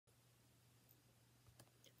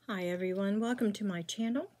Hi everyone, welcome to my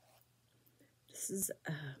channel. This is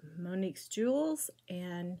Monique's Jewels,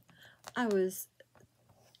 and I was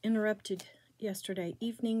interrupted yesterday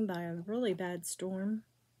evening by a really bad storm.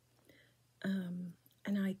 And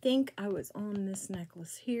I think I was on this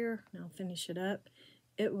necklace here, and I'll finish it up.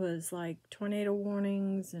 It was like tornado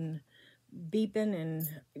warnings and beeping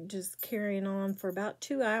and just carrying on for about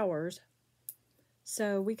 2 hours.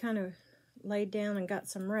 So we kind of laid down and got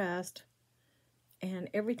some rest.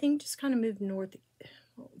 And everything just kind of moved north.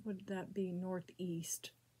 What would that be?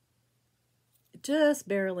 Northeast. It just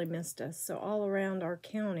barely missed us. So all around our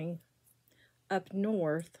county, up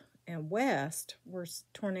north and west, were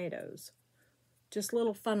tornadoes. Just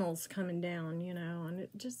little funnels coming down, you know, and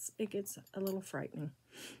it gets a little frightening.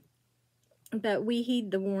 But we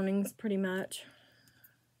heed the warnings pretty much.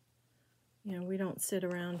 You know, we don't sit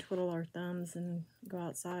around, twiddle our thumbs, and go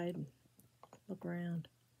outside and look around.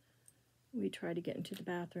 We try to get into the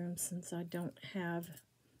bathroom since I don't have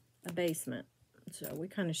a basement. So we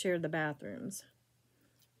kind of share the bathrooms.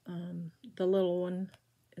 The little one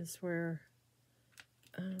is where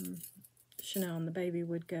Chanel and the baby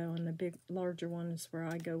would go, and the larger one is where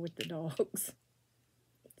I go with the dogs.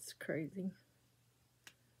 It's crazy.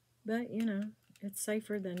 But, you know, it's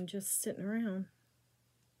safer than just sitting around.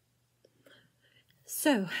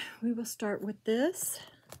 So, we will start with this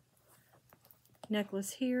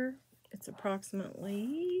necklace here. It's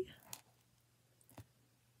approximately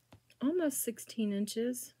almost 16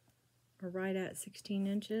 inches, or right at 16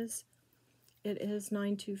 inches. It is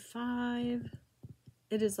 925.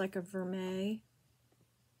 It is like a vermeil.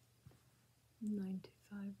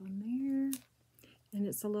 925 on there. And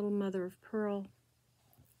it's a little mother of pearl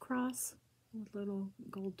cross with little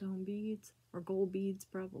gold tone beads, or gold beads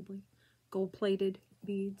probably. Gold plated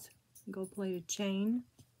beads, gold plated chain.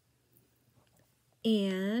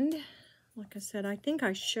 And like I said, I think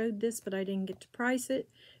I showed this, but I didn't get to price it.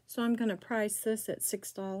 So I'm going to price this at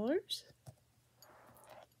 $6.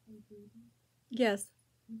 Yes.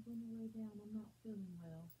 I'm going to lay down. I'm not feeling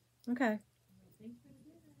well. Okay. Thanks for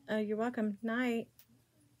the dinner. You're welcome. Night.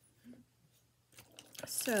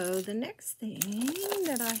 So the next thing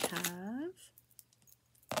that I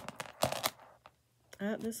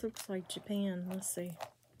have, this looks like Japan. Let's see.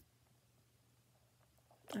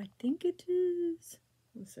 I think it is.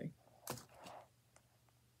 Let's see.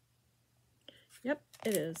 Yep,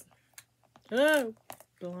 it is. Oh,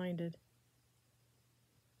 blinded.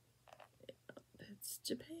 It's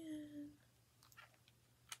Japan.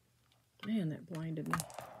 Man, that blinded me.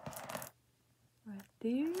 Right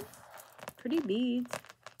there. Pretty beads.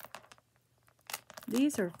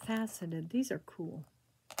 These are faceted. These are cool.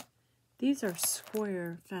 These are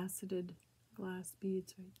square faceted glass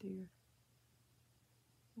beads right there.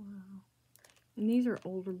 Wow. And these are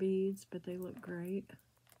older beads, but they look great.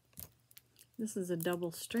 This is a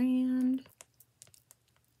double strand.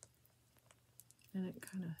 And it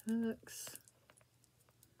kind of hooks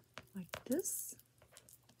like this.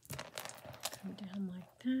 Come down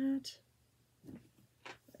like that.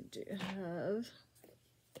 I do have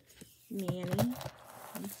Manny.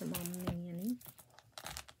 Come on, Manny.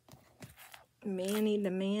 Manny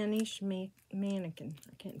the Mannish Mannequin.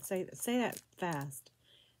 I can't say that. Say that fast.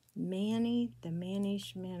 Manny the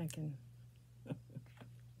Mannish Mannequin.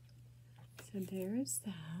 So there is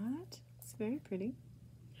that. It's very pretty.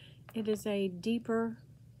 It is a deeper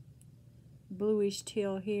bluish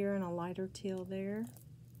teal here and a lighter teal there.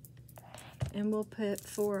 And we'll put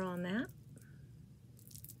 4 on that.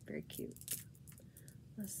 Very cute.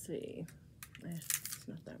 Let's see. It's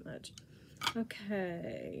not that much.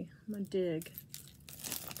 Okay, I'm gonna dig.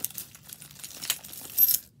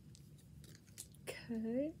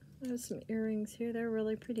 Okay, I have some earrings here. They're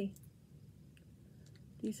really pretty.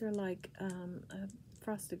 These are like a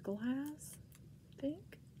frosted glass, I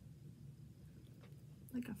think.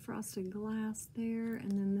 Like a frosted glass there,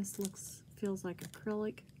 and then this feels like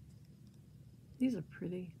acrylic. These are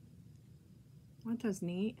pretty. Aren't those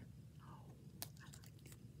neat?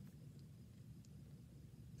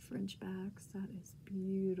 French backs. That is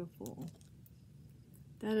beautiful.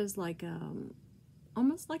 That is like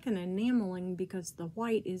almost like an enameling, because the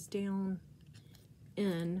white is down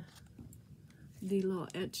in the little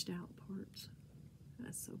etched out parts.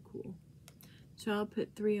 That's so cool. So I'll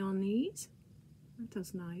put 3 on these. Aren't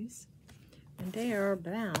those nice? And they are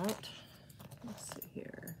about, let's see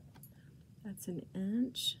here. That's an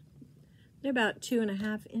inch. They're about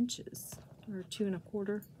 2.5 inches, or 2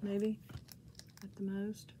 1/4 maybe at the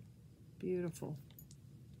most. Beautiful.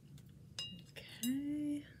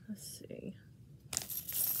 Okay, let's see.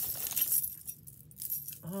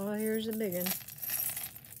 Oh, here's a big one.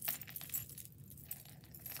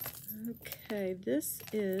 Okay, this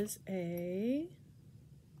is a,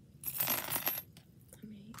 let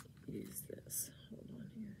me use this, hold on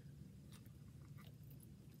here.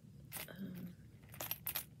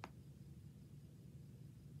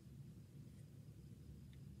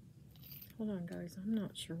 Hold on guys, I'm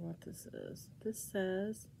not sure what this is. This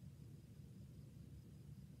says,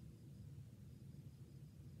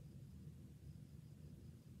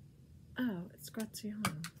 oh, it's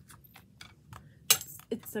Graziano.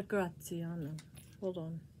 It's a Graziano. Hold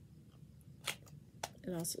on.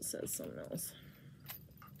 It also says something else.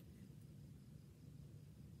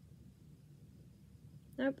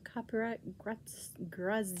 Nope, copyright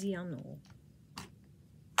Graziano.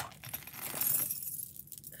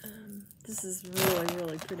 This is really,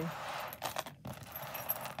 really pretty.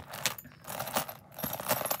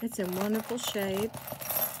 It's in wonderful shape.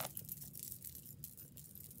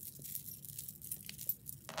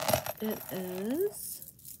 It is,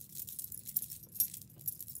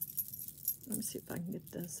 let me see if I can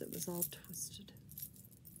get this. It was all twisted.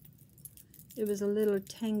 It was a little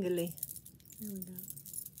tangly. There we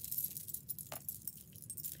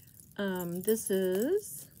go. This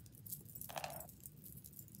is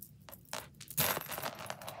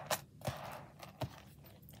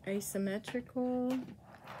asymmetrical.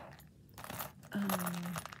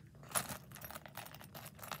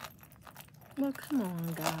 Well, come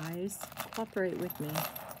on, guys. Cooperate with me.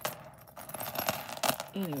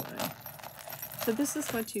 Anyway, so this is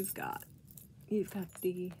what you've got. You've got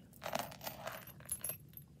the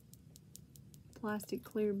plastic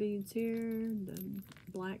clear beads here, the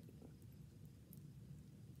black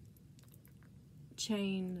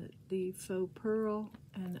chain, the faux pearl,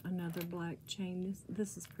 and another black chain.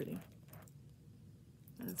 This is pretty.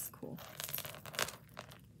 That's cool.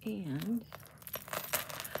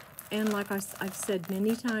 And like I've said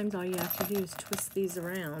many times, all you have to do is twist these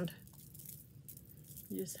around.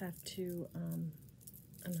 You just have to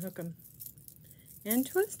unhook them and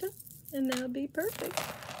twist them, and they'll be perfect.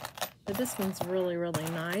 But this one's really, really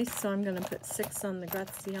nice, so I'm going to put 6 on the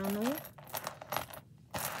Graziano.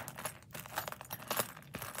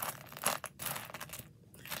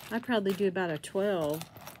 I'd probably do about a 12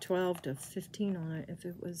 to 15 on it if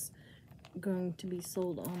it was going to be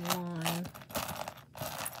sold online.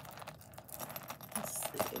 Let's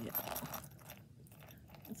see.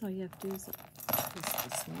 That's all you have to do is twist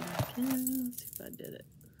this one back in. Let's see if I did it.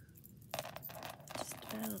 Just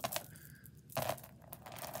about.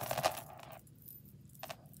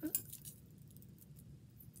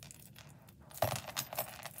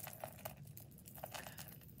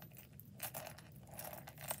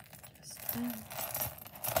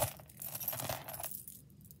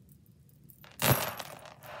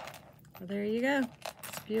 Well, there you go.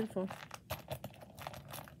 It's beautiful.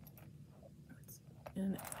 It's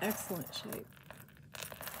in excellent shape.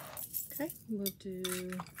 Okay, we'll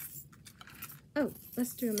do, oh,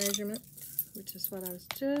 let's do a measurement, which is what I was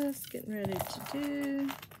just getting ready to do.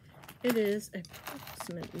 It is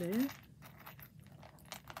approximately,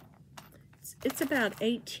 it's about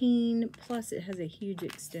 18, plus it has a huge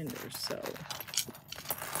extender, so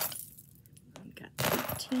we got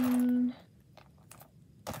 18.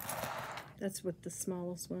 That's with the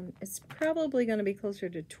smallest one. It's probably going to be closer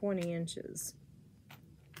to 20 inches.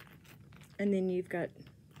 And then you've got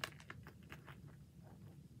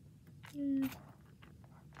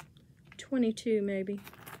 22 maybe.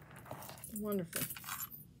 Wonderful.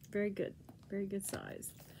 Very good. Very good size.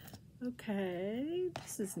 Okay,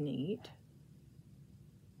 this is neat.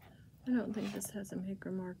 I don't think this has a maker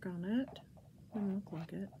mark on it. Doesn't look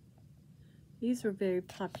like it. These were very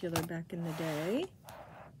popular back in the day.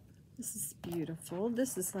 This is beautiful.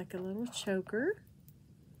 This is like a little choker.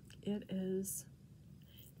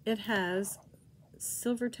 It has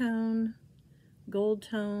silver tone, gold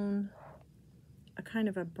tone, a kind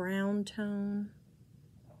of a brown tone.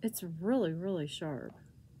 It's really, really sharp.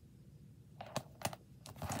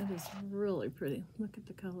 It is really pretty. Look at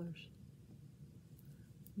the colors.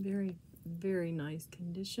 Very, very nice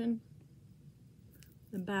condition.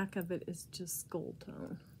 The back of it is just gold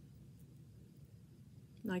tone.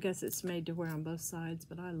 I guess it's made to wear on both sides,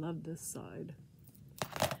 but I love this side.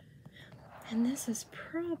 And this is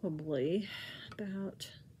probably about,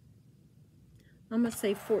 I'm going to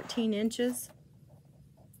say 14 inches.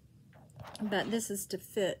 But this is to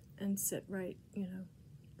fit and sit right, you know,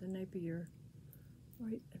 the nape of your,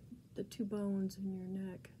 right, the 2 bones in your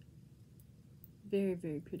neck. Very,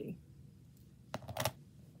 very pretty.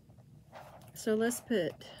 So let's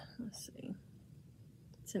see.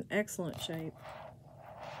 It's in excellent shape.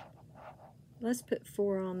 Let's put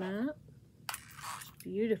 4 on that.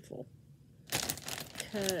 Beautiful.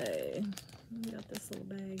 Okay, we got this little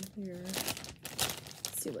bag here.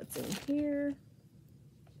 Let's see what's in here.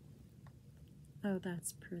 Oh,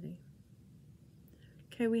 that's pretty.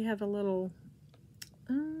 Okay, we have a little,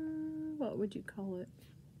 what would you call it?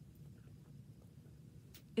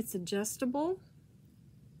 It's adjustable,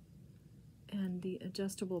 and the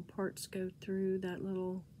adjustable parts go through that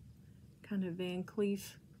little kind of Van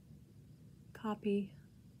Cleef copy.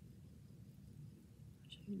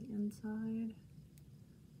 Show you the inside.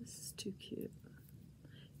 This is too cute.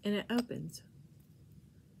 And it opens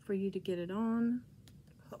for you to get it on.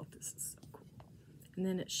 Oh, this is so cool. And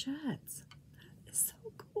then it shuts. That is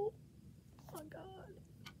so cool. Oh my God.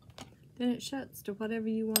 Then it shuts to whatever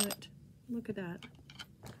you want it. Look at that.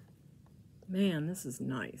 Man, this is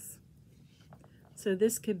nice. So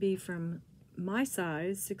this could be from my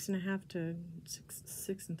size, 6.5 to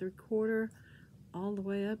 6 3/4, all the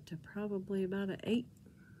way up to probably about an 8.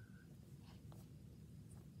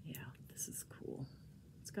 Yeah, this is cool.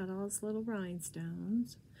 It's got all its little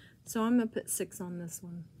rhinestones. So I'm gonna put 6 on this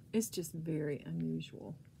one. It's just very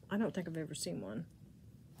unusual. I don't think I've ever seen one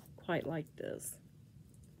quite like this.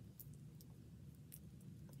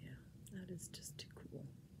 Yeah, that is just too cool.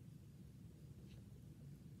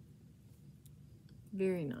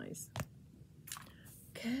 Very nice.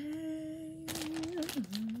 Okay.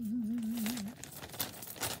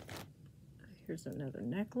 Here's another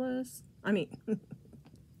necklace. I mean,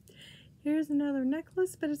 here's another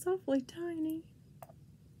necklace, but it's awfully tiny. I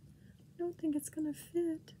don't think it's gonna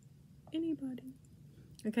fit anybody.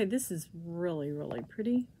 Okay, this is really, really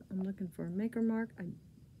pretty. I'm looking for a maker mark.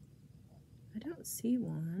 I don't see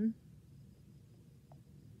one.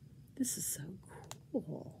 This is so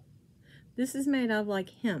cool. This is made of like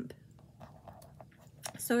hemp.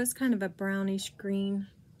 So it's kind of a brownish green.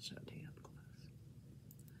 I'll show it to you up close.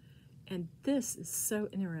 And this is so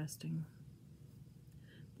interesting.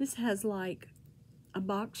 This has like a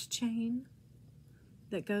box chain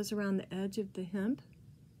that goes around the edge of the hemp.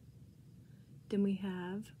 Then we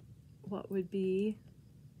have what would be,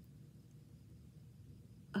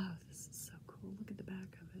 oh, this is so cool. Look at the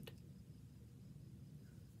back of it.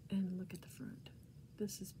 And look at the front.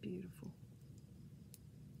 This is beautiful.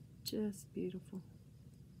 Just beautiful.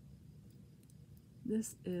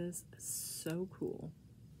 This is so cool.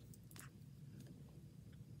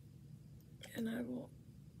 And I will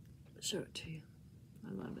show it to you.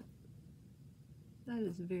 I love it. That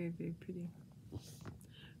is very, very pretty.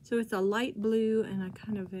 So it's a light blue and a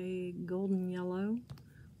kind of a golden yellow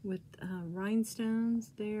with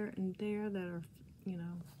rhinestones there and there that are, you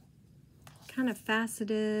know, kind of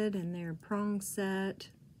faceted, and they're prong set.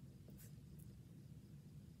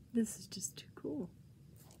 This is just too cool.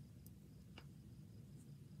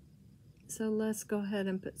 So let's go ahead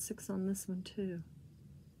and put 6 on this one too.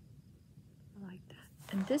 I like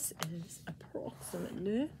that. And this is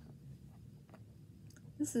approximately,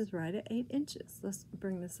 this is right at 8 inches. Let's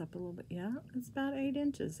bring this up a little bit. Yeah, it's about 8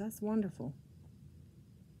 inches. That's wonderful.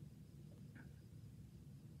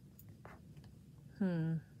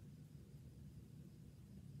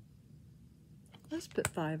 Let's put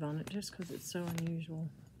 5 on it just because it's so unusual.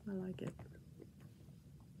 I like it.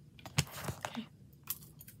 Okay.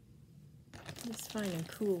 Just finding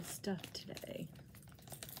cool stuff today.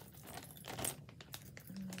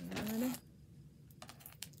 Alrighty.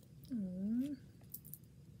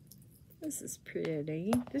 This is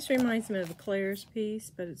pretty. This reminds me of a Claire's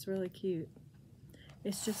piece, but it's really cute.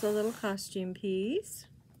 It's just a little costume piece.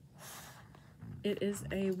 It is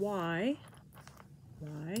a Y.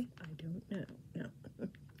 Why? I don't know. No.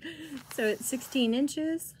 So it's 16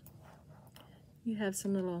 inches. You have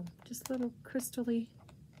some little, just little crystally,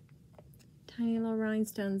 tiny little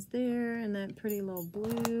rhinestones there, and that pretty little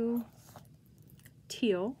blue,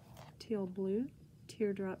 teal blue,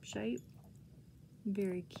 teardrop shape.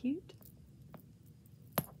 Very cute.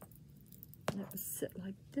 That would sit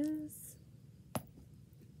like this.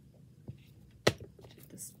 Do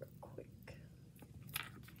this real quick.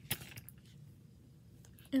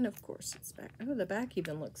 And of course it's back. Oh, the back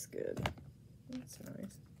even looks good. That's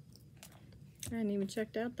nice. I hadn't even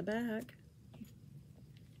checked out the back.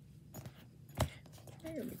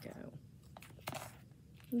 There we go.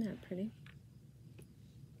 Isn't that pretty?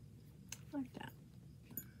 Like that.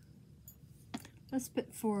 Let's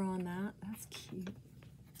put 4 on that. That's cute.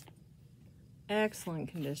 Excellent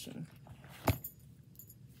condition.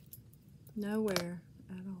 No wear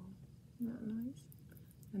at all. Isn't that nice?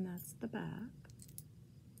 And that's the back.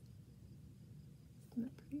 Isn't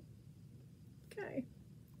that pretty? Okay.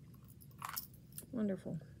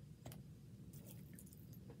 Wonderful.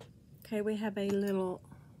 Okay, we have a little,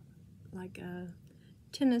 like a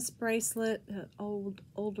tennis bracelet,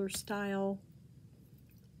 older style.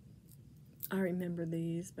 I remember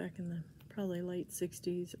these back in the probably late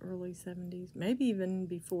 60s, early 70s, maybe even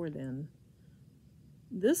before then.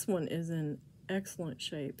 This one is in excellent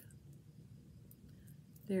shape.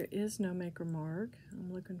 There is no maker mark.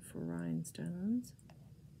 I'm looking for rhinestones.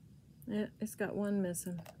 Yeah, it's got one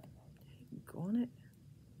missing. On it.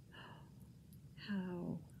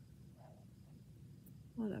 How?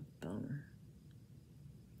 What a bummer.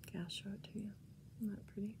 Okay, I'll show it to you. Isn't that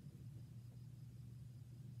pretty?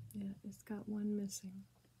 Yeah, it's got one missing.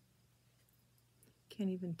 Can't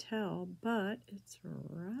even tell, but it's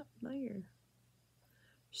right there.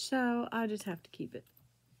 So I just have to keep it.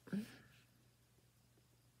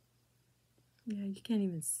 Yeah, you can't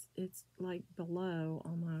even, it's like below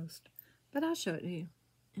almost. But I'll show it to you.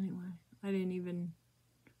 Anyway, I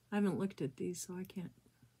haven't looked at these, so I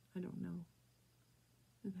don't know.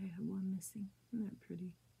 But I have one missing. Isn't that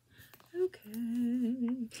pretty?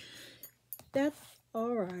 Okay. That's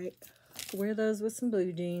all right. Wear those with some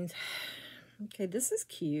blue jeans. Okay, this is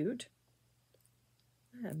cute.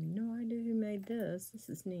 I have no idea who made this. This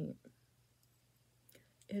is neat.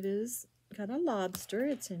 It is got a lobster.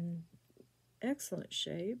 It's in excellent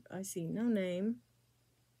shape. I see no name.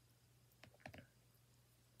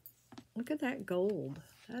 Look at that gold.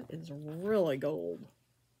 That is really gold.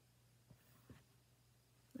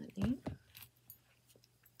 Isn't that neat?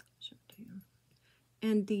 Show it to you.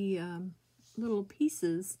 And the little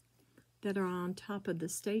pieces that are on top of the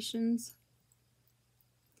stations,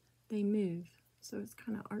 they move. So it's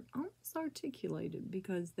kind of almost articulated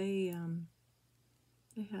because they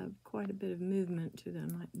have quite a bit of movement to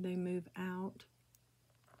them. Like they move out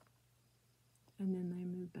and then they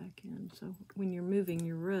move back in. So when you're moving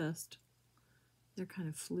your wrist, they're kind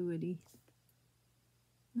of fluidy.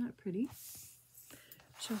 Isn't that pretty?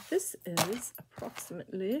 So this is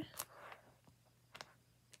approximately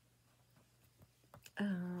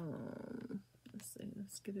let's see,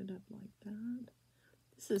 let's get it up like that.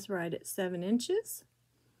 This is right at 7 inches,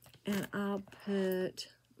 and I'll put,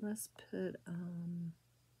 let's put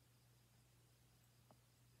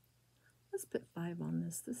 5 on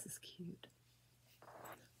this. This is cute.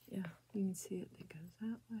 Yeah, you can see it. It goes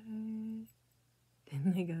that way,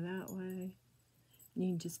 then they go that way. You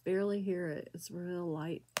can just barely hear it. It's real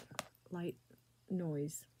light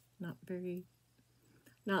noise.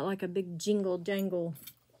 Not like a big jingle jangle.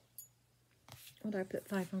 Would I put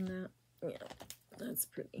 5 on that? Yeah, that's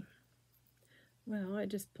pretty. Well, I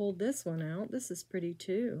just pulled this one out. This is pretty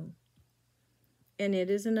too. And it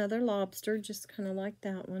is another lobster, just kind of like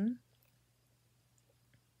that one.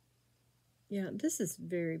 Yeah, this is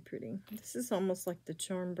very pretty. This is almost like the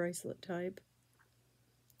charm bracelet type.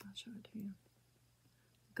 I'll show it to you.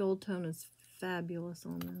 Gold tone is fabulous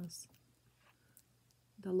on this.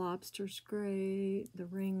 The lobster's great. The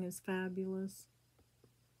ring is fabulous.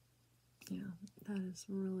 Yeah, that is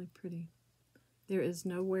really pretty. There is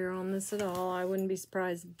no wear on this at all. I wouldn't be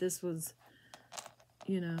surprised if this was,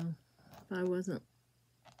 you know, if I wasn't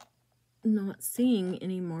not seeing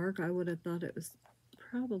any mark, I would have thought it was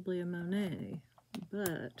probably a Monet,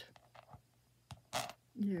 but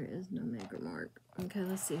there is no maker mark. Okay,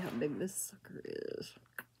 let's see how big this sucker is.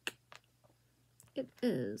 It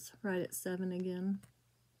is right at 7 again.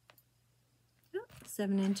 Yep,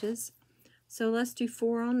 7 inches. So let's do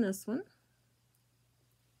 4 on this one.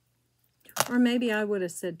 Or maybe I would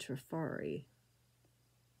have said Trifari.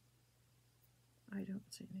 I don't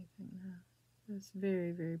see anything there. It's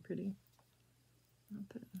very, very pretty. I'll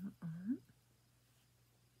put it on.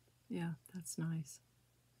 Yeah, that's nice.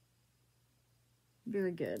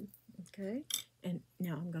 Very good. Okay, and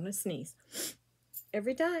now I'm going to sneeze.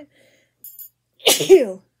 Every time.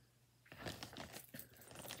 Ew.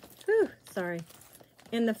 Whew, sorry.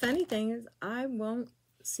 And the funny thing is, I won't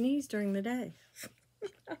sneeze during the day.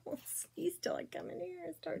 I won't sneeze till I come in here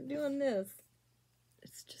and start doing this.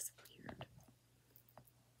 It's just weird.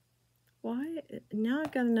 Why? Now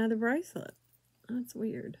I've got another bracelet. That's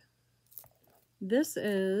weird. This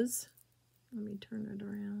is, let me turn it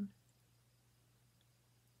around.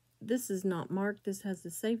 This is not marked. This has the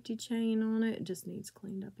safety chain on it. It just needs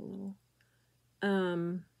cleaned up a little.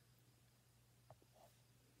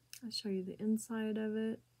 I'll show you the inside of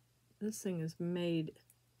it. This thing is made,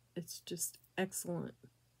 it's just excellent.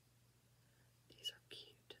 These are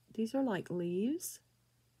cute. These are like leaves.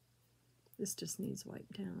 This just needs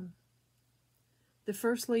wiped down. The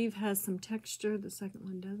first leaf has some texture, the second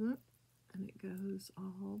one doesn't. And it goes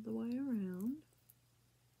all the way around.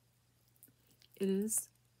 It is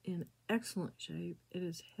in excellent shape. It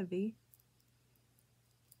is heavy.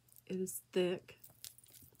 It is thick.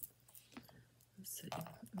 Let's see.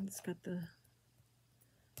 It's got the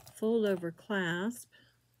fold over clasp.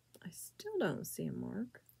 I still don't see a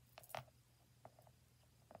mark.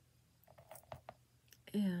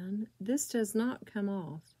 And this does not come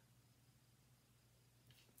off.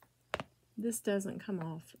 This doesn't come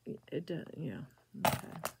off. It does, yeah. Okay.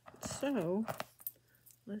 So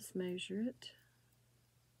let's measure it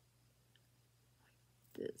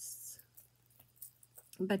like this.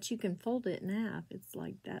 But you can fold it in half. It's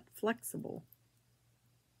like that flexible.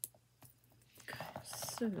 Okay,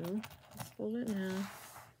 so let's fold it in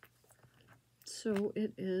half. So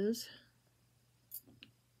it is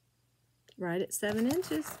right at 7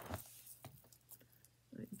 inches.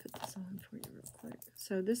 Let me put this on for you real quick.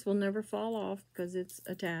 So this will never fall off because it's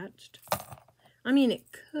attached. I mean, it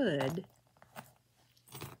could,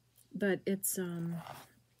 but it's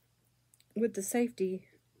with the safety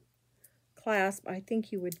clasp, I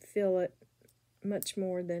think you would feel it much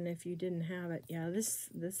more than if you didn't have it. Yeah, this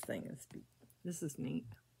thing is, this is neat.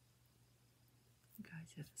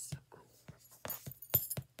 Guys, it is so cool.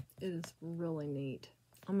 It is really neat.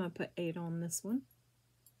 I'm going to put 8 on this one.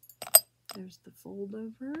 There's the fold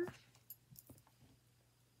over.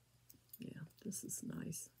 Yeah, this is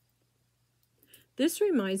nice. This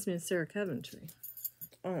reminds me of Sarah Coventry,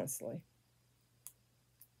 honestly.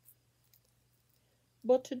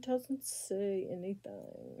 But it doesn't say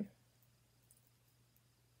anything.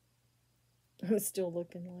 I'm still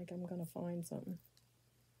looking like I'm going to find something.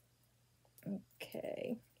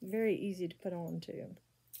 Okay. Very easy to put on, too.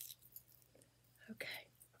 Okay.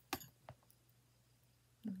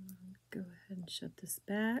 Go ahead and shut this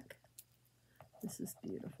back. This is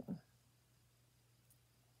beautiful.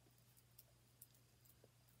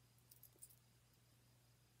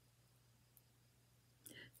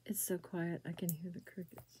 It's so quiet, I can hear the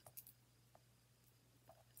crickets.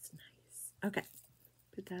 It's nice. Okay,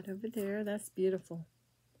 put that over there. That's beautiful.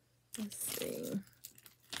 Let's see.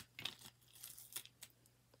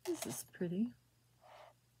 This is pretty.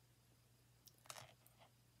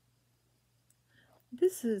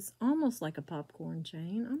 This is almost like a popcorn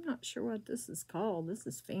chain. I'm not sure what this is called. This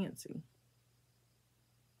is fancy.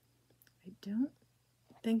 I don't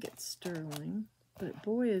think it's sterling, but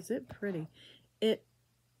boy, is it pretty.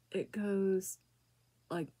 It goes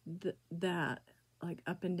like that, like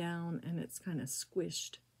up and down, and it's kind of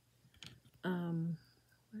squished.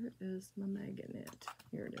 Where is my magnet?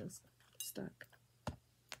 Here it is, stuck.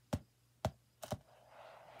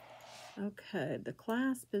 Okay, the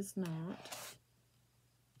clasp is not.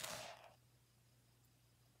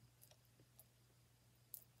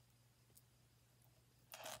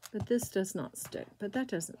 But this does not stick, but that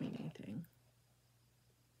doesn't mean anything.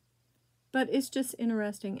 But it's just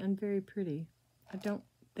interesting and very pretty. I don't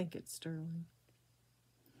think it's sterling.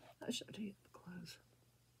 I showed you the clothes.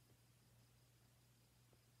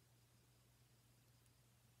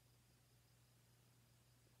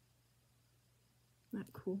 Not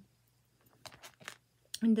cool.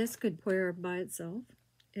 And this could wear by itself.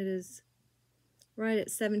 It is right at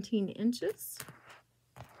 17 inches.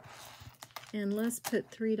 And let's put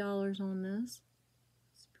 $3 on this.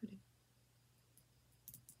 It's pretty.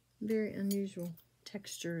 Very unusual.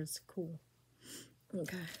 Texture is cool.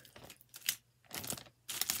 Okay.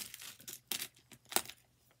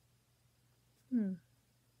 Is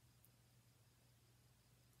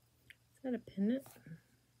that a pendant?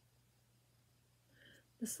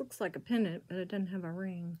 This looks like a pendant, but it doesn't have a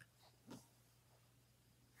ring.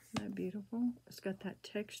 Isn't that beautiful? It's got that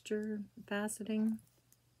texture, faceting.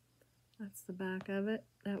 That's the back of it.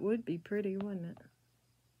 That would be pretty, wouldn't it?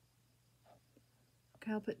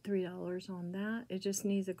 Okay, I'll put $3 on that. It just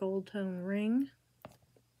needs a gold tone ring.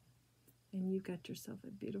 And you've got yourself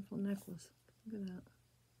a beautiful necklace. Look at that.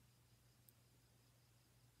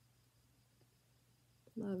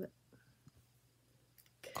 Love it.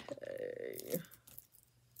 Okay.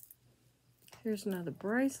 Here's another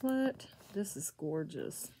bracelet. This is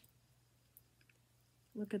gorgeous.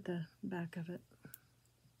 Look at the back of it.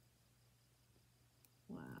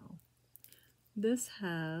 Wow. This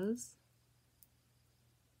has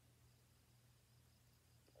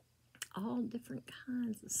all different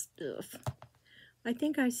kinds of stuff. I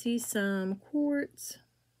think I see some quartz.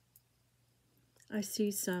 I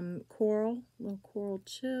see some coral, little coral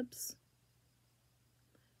chips.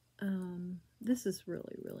 This is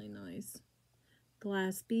really, really nice.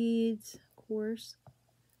 Glass beads, of course.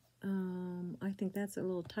 I think that's a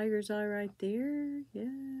little tiger's eye right there. Yeah,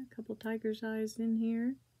 a couple tiger's eyes in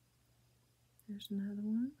here. There's another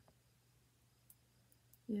one.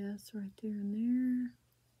 Yeah, it's right there and there.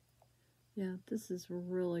 Yeah, this is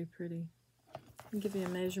really pretty. I'll give you a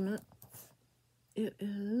measurement. It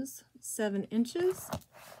is 7 inches,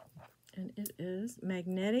 and it is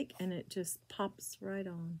magnetic, and it just pops right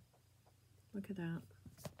on. Look at that.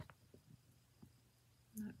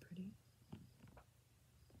 Isn't that pretty?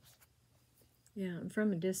 Yeah, and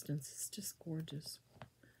from a distance, it's just gorgeous.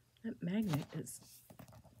 That magnet is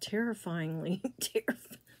terrifyingly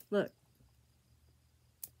terrifying. Look.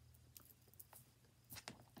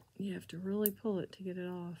 You have to really pull it to get it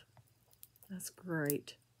off. That's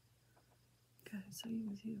great. Okay, so you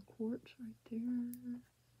can see the quartz right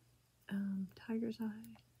there. Tiger's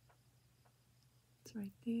eye. It's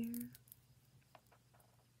right there.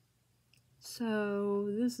 So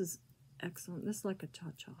this is excellent. This is like a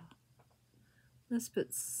cha-cha. Let's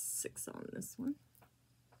put 6 on this one.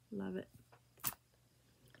 Love it.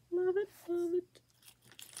 Love it, love it.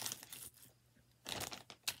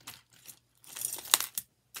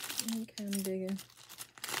 Okay, I'm digging.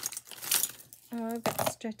 Oh, I've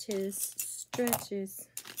got stretches. Stretches.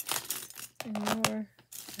 And more.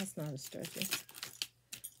 That's not a stretchy.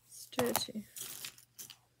 Stretchy.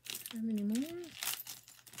 How many more?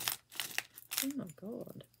 Oh my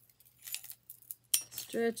god.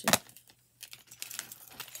 Stretchy.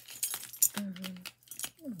 I'll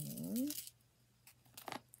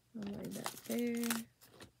lay that there.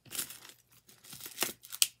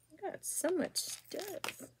 I got so much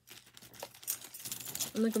stuff.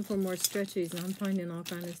 I'm looking for more stretchies, and I'm finding all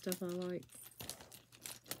kind of stuff I like.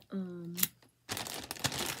 I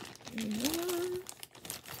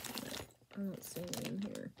don't see any in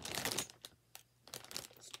here.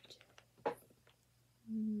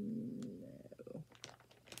 No.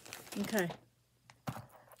 Okay.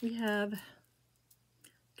 We have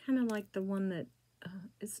kind of like the one that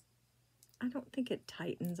is, I don't think it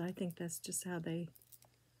tightens. I think that's just how they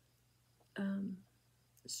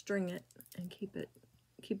string it and keep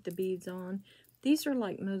the beads on. These are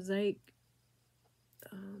like mosaic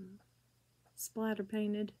splatter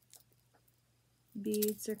painted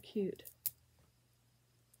beads. They're cute.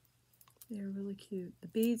 They're really cute. The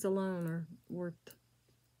beads alone are worth,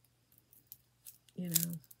 you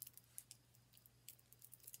know,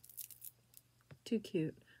 too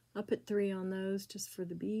cute. I'll put 3 on those just for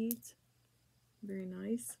the beads. Very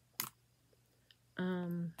nice.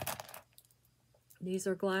 These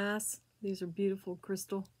are glass. These are beautiful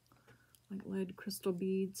crystal, like lead crystal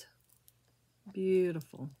beads.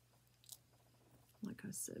 Beautiful. Like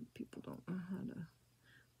I said, people don't know how to.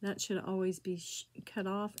 That should always be cut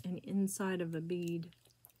off and inside of a bead.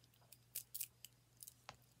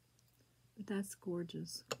 But that's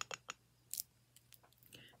gorgeous.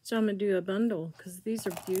 So I'm going to do a bundle because these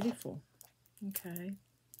are beautiful. Okay.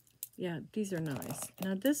 Yeah, these are nice.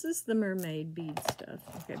 Now this is the mermaid bead stuff.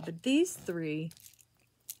 Okay, but these 3,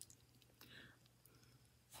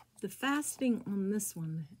 the fasting on this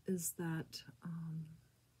one is that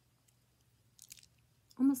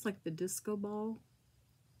almost like the disco ball.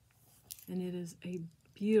 And it is a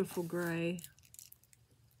beautiful gray,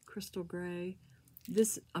 crystal gray.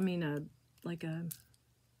 This, I mean,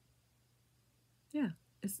 yeah,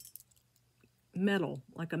 it's metal,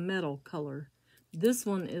 like a metal color. This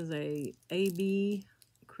one is a AB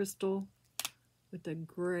crystal with a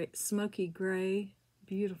gray, smoky gray,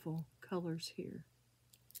 beautiful colors here.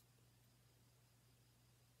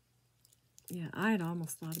 Yeah, I had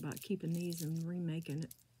almost thought about keeping these and remaking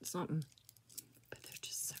it something, but they're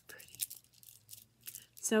just so pretty.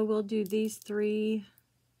 So we'll do these 3.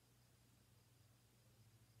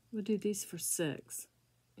 We'll do these for 6.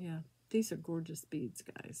 Yeah, these are gorgeous beads,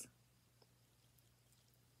 guys.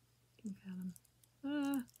 Look at them.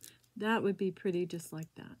 That would be pretty just like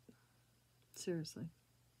that. Seriously.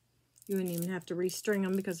 You wouldn't even have to restring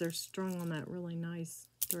them because they're strung on that really nice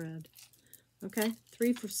thread. Okay,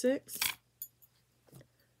 3 for 6.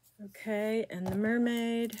 Okay, and the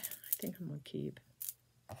mermaid, I think I'm going to keep.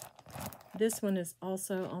 This one is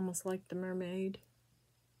also almost like the mermaid.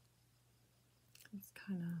 It's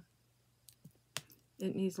kind of,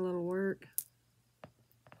 it needs a little work.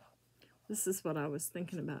 This is what I was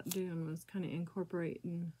thinking about doing, was kind of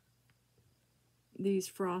incorporating these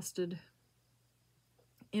frosted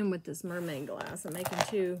in with this mermaid glass and making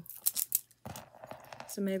 2.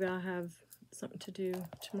 So maybe I'll have something to do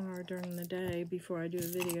tomorrow during the day before I do a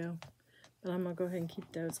video. But I'm going to go ahead and keep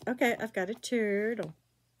those. Okay, I've got a turtle.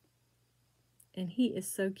 And he is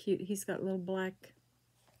so cute. He's got little black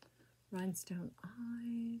rhinestone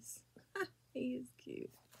eyes. He is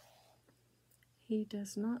cute. He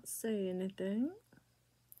does not say anything.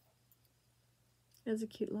 He has a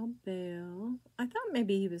cute little bell. I thought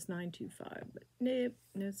maybe he was 925, but nope,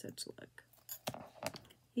 no such luck.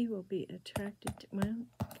 He will be attracted to, well,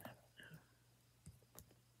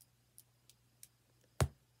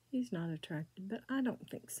 He's not attracted, but I don't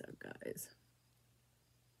think so, guys.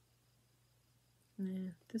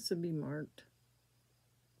 Nah, this would be marked.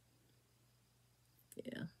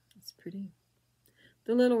 Yeah, it's pretty.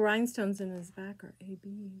 The little rhinestones in his back are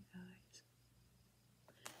AB, guys.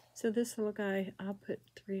 So this little guy, I'll put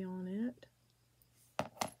 3 on it.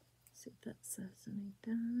 See if that says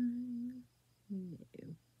anything. No.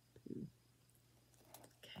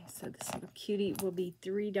 Okay, so this little cutie will be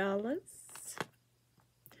 $3.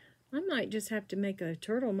 I might just have to make a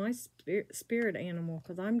turtle my spirit animal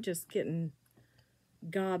because I'm just getting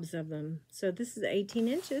gobs of them. So this is 18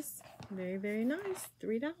 inches. Very, very nice.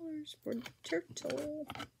 $3 for the turtle.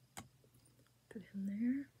 Put him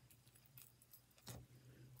there.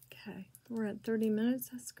 Okay, we're at 30 minutes.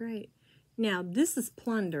 That's great. Now, this is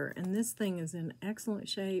plunder, and this thing is in excellent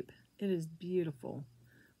shape. It is beautiful.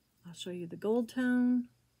 I'll show you the gold tone.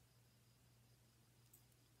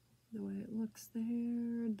 The way it looks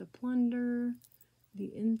there. The plunder.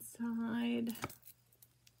 The inside.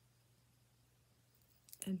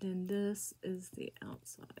 And then this is the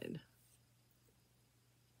outside.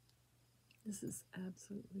 This is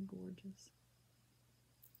absolutely gorgeous.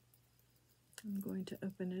 I'm going to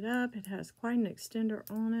open it up. It has quite an extender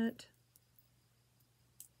on it.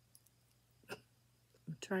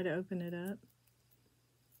 I'll try to open it up.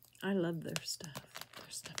 I love their stuff. Their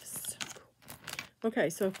stuff is so cool.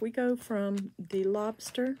 Okay, so if we go from the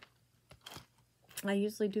lobster, I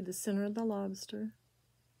usually do the center of the lobster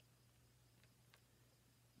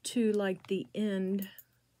to like the end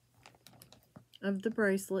of the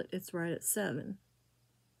bracelet. It's right at 7.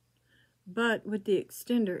 But with the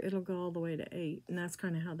extender, it'll go all the way to 8, and that's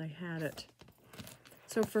kind of how they had it.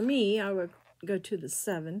 So for me, I would go to the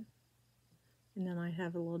 7, and then I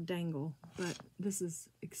have a little dangle, but this is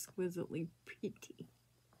exquisitely pretty.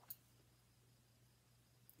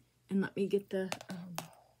 And let me get the,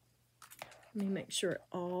 let me make sure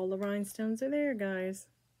all the rhinestones are there, guys.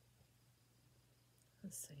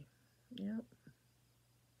 Let's see. Yep.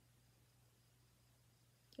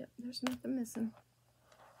 Yep, there's nothing missing.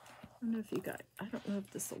 I don't know if you guys, I don't know if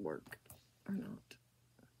this will work or not.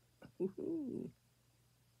 Woohoo.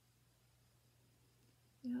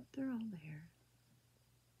 Yep, they're all there.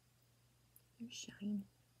 They're shiny.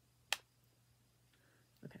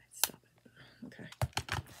 Okay, stop it. Okay.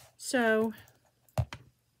 So,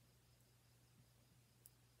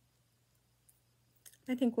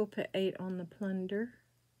 I think we'll put 8 on the plunder.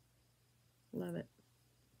 Love it.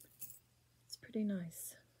 It's pretty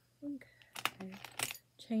nice. Okay.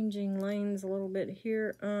 Changing lanes a little bit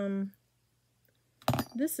here.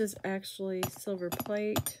 This is actually silver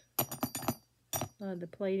plate. The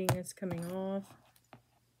plating is coming off.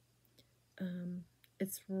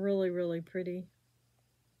 It's really, really pretty.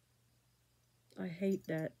 I hate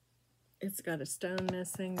that it's got a stone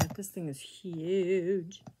missing, but this thing is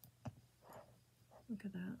huge. Look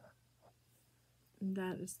at that. And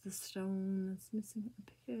that is the stone that's missing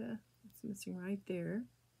up here. It's missing right there.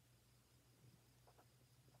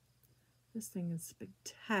 This thing is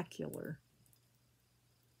spectacular.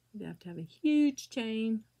 You have to have a huge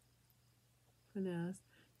chain for this.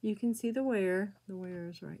 You can see the wear. The wear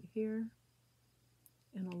is right here.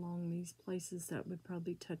 And along these places that would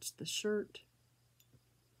probably touch the shirt.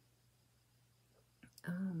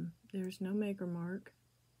 There's no maker mark.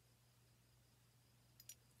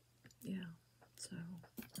 Yeah, so I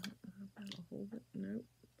don't know if that'll hold it. Nope.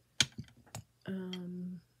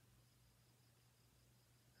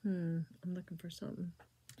 I'm looking for something.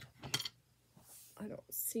 I don't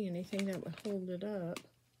see anything that would hold it up.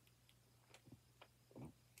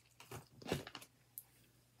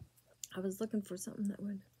 I was looking for something that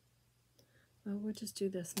would, well, we'll just do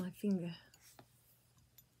this, my finger.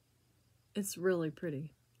 It's really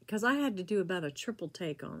pretty. Because I had to do about a triple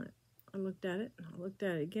take on it. I looked at it, and I looked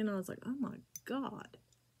at it again, I was like, oh my God.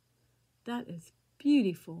 That is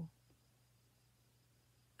beautiful.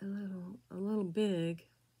 A little big.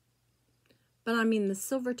 But I mean, the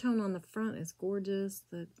silver tone on the front is gorgeous.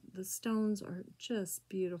 The stones are just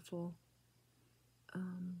beautiful. I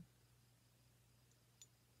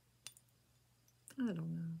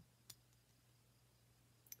don't know.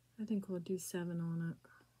 I think we'll do 7 on it.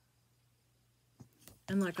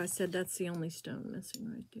 And like I said, that's the only stone missing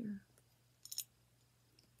right there.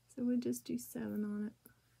 So we'll just do 7 on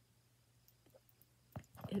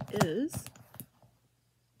it. It is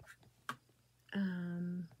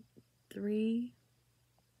 3,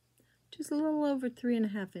 just a little over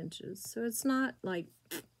 3.5 inches. So it's not like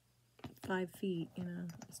 5 feet, you know,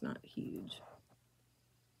 it's not huge.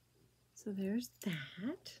 So there's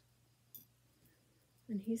that.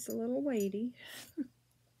 And he's a little weighty.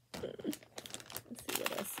 Let's see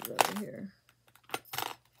what else is over here?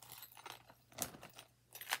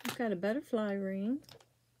 I've got a butterfly ring.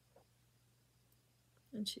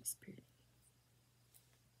 And she's pretty.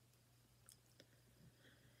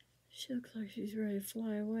 She looks like she's ready to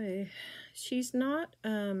fly away. She's not,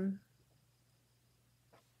 to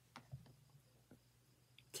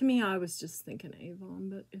me, I was just thinking Avon,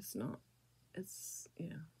 but it's not. It's,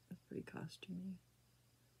 yeah, it's pretty costumey.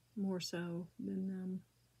 More so than them.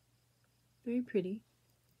 Very pretty.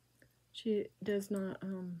 She does not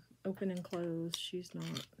open and close. She's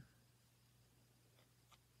not.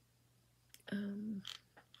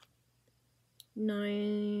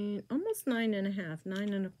 Almost 9.5,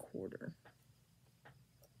 9.25.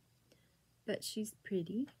 But she's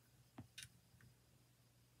pretty.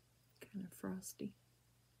 Kind of frosty.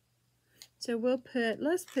 So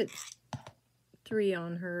let's put 3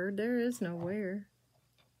 on her. There is no wear.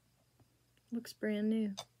 Looks brand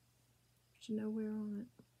new. There's no wear on it.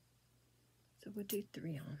 So we'll do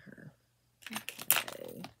 3 on her.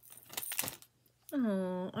 Okay.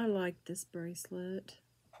 Oh, I like this bracelet.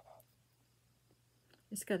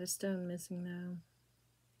 It's got a stone missing though.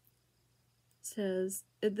 It says,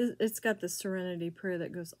 it's got the Serenity Prayer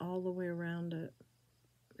that goes all the way around it.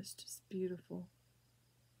 It's just beautiful.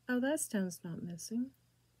 Oh, that stone's not missing.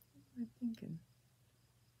 What am I thinking?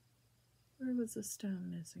 Where was the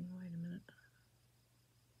stone missing? Wait a minute.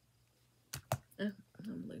 Oh,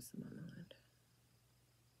 I'm losing my mind.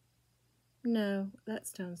 No, that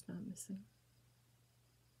stone's not missing.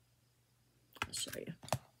 I'll show you.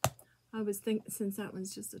 I was thinking, since that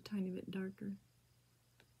one's just a tiny bit darker,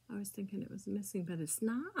 I was thinking it was missing, but it's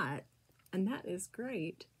not. And that is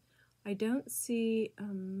great. I don't see a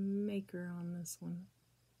maker on this one.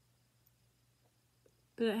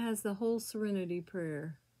 But it has the whole Serenity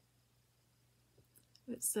Prayer.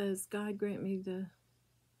 It says, God grant me the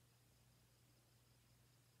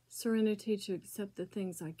serenity to accept the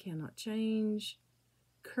things I cannot change,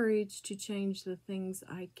 courage to change the things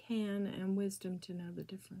I can, and wisdom to know the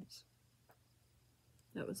difference.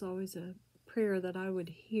 That was always a prayer that I would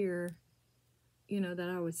hear, you know, that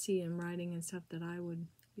I would see in writing and stuff, that I would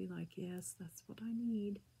be like, yes, that's what I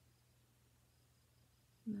need.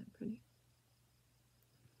 Isn't that pretty?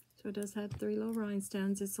 So it does have 3 little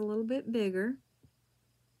rhinestones. It's a little bit bigger.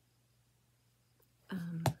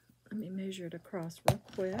 Let me measure it across real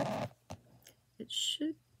quick. It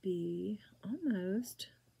should be almost,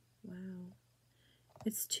 wow.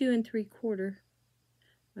 It's 2 3/4.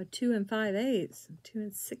 2 5/8, 2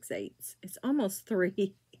 6/8. It's almost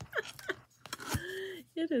 3.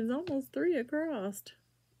 It is almost 3 across.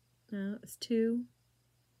 No, it's 2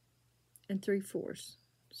 3/4.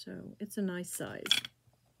 So it's a nice size.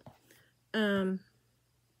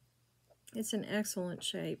 It's an excellent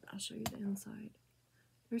shape. I'll show you the inside.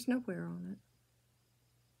 There's no wear on it.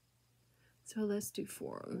 So let's do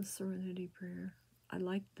 4 on the Serenity Prayer. I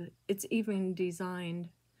like it's even designed.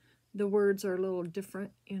 The words are a little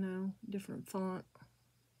different, you know, different font.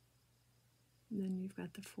 And then you've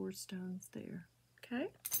got the 4 stones there. Okay,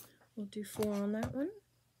 we'll do 4 on that one.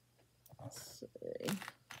 Let's see.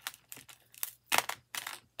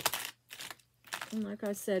 And like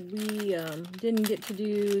I said, we didn't get to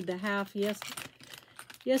do the half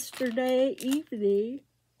yesterday evening,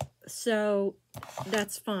 so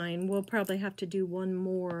that's fine. We'll probably have to do one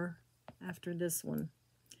more after this one.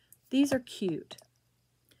 These are cute.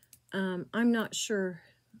 I'm not sure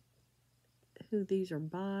who these are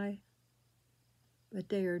by, but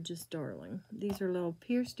they are just darling. These are little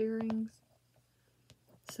pierced earrings,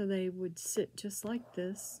 so they would sit just like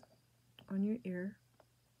this on your ear.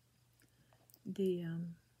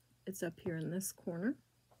 It's up here in this corner.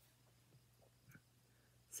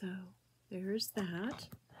 So there's that.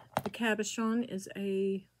 The cabochon is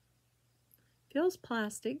feels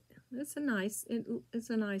plastic. It's a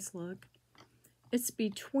nice look. It's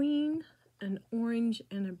between an orange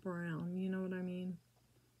and a brown, you know what I mean?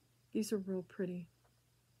 These are real pretty.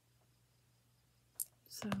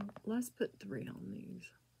 So let's put 3 on these.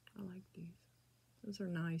 I like these. Those are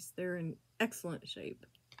nice. They're in excellent shape.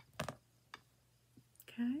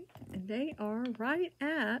 Okay, and they are right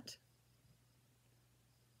at,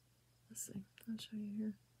 let's see, I'll show you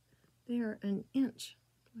here. They are an inch,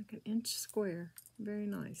 like an inch square. Very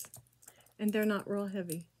nice. And they're not real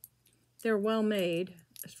heavy. They're well made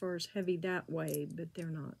as far as heavy that way, but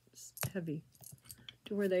they're not heavy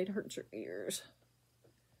to where they'd hurt your ears.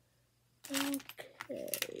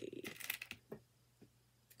 Okay.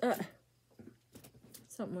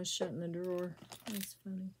 Something was shut in the drawer. That's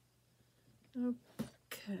funny. Okay.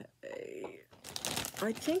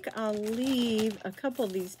 I think I'll leave a couple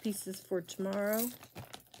of these pieces for tomorrow.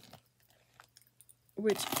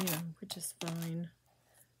 which is fine.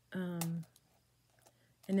 And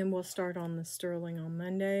then we'll start on the sterling on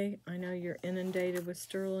Monday. I know you're inundated with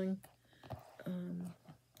sterling.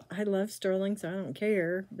 I love sterling, so I don't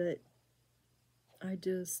care, but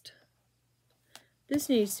this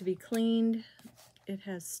needs to be cleaned. It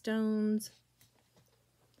has stones.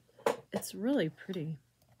 It's really pretty.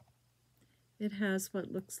 It has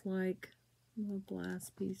what looks like little glass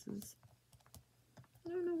pieces. I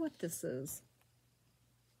don't know what this is.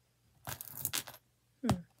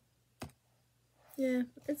 Yeah,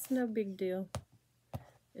 it's no big deal.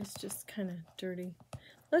 It's just kind of dirty.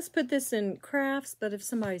 Let's put this in crafts, but if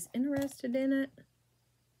somebody's interested in it,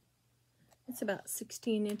 it's about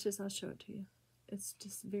 16 inches. I'll show it to you. It's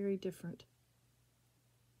just very different.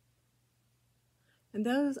 And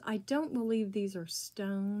those, I don't believe these are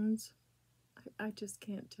stones. I just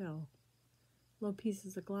can't tell. Little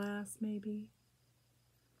pieces of glass, maybe.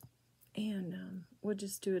 And we'll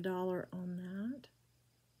just do $1 on that.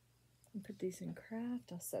 And put these in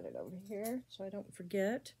craft. I'll set it over here so I don't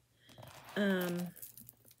forget.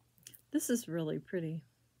 This is really pretty.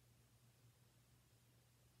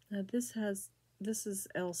 This is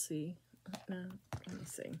LC. No, let me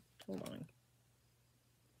see. Hold on.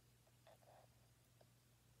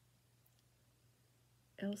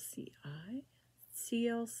 LCI?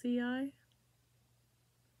 CLCI?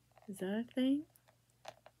 Is that a thing?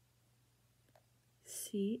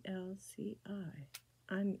 CLCI.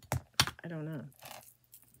 I don't know.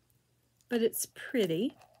 But it's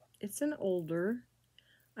pretty. It's an older.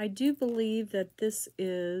 I do believe that this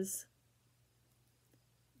is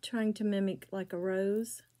trying to mimic like a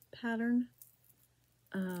rose pattern.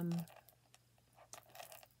 It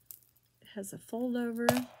has a fold over.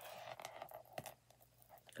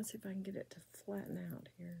 Let's see if I can get it to flatten out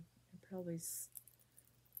here. It probably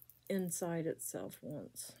inside itself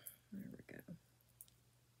once. There we go.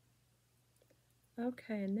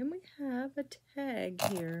 Okay, and then we have a tag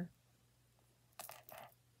here.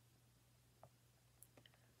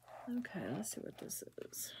 Okay, let's see what this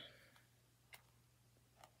is.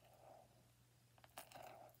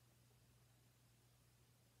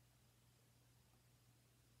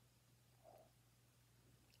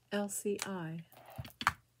 LCI.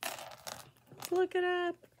 Let's look it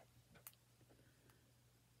up.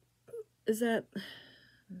 Is that...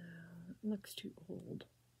 No, it looks too old.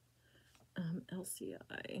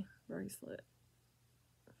 LCI bracelet.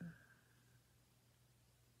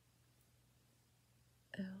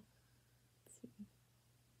 LCI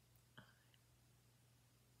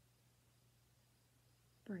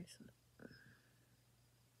bracelet.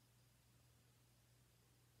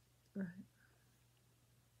 Right.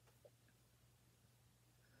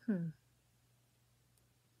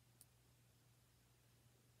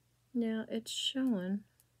 Now it's showing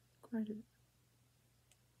quite a...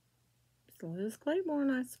 It's Liz Claiborne,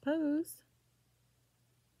 I suppose.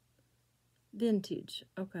 Vintage.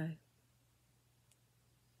 Okay.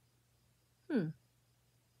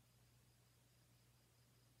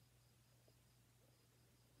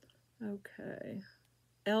 Okay.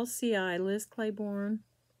 LCI, Liz Claiborne.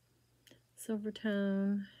 Silver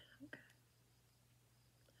tone. Okay.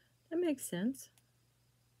 That makes sense.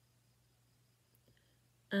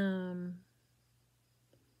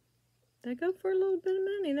 They go for a little bit of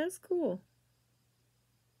money. That's cool.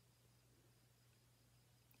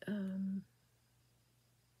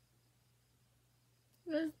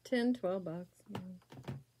 $10, $12.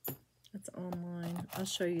 That's online. I'll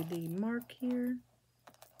show you the mark here.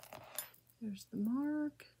 There's the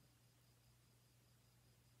mark.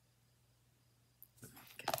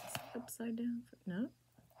 Okay, is it upside down? No.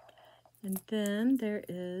 And then there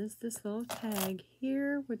is this little tag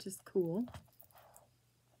here, which is cool.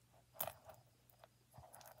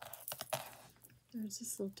 There's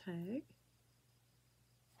this little tag.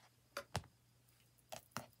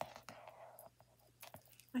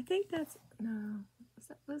 I think that's, no, is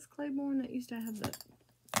that Liz Claiborne that used to have the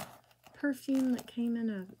perfume that came in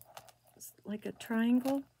a, like a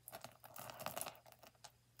triangle?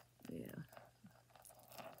 Yeah.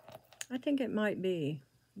 I think it might be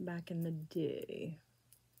back in the day.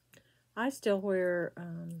 I still wear,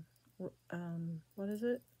 what is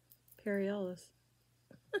it? Perry Ellis.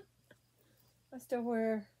 I still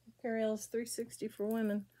wear Perry Ellis 360 for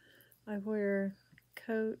women. I wear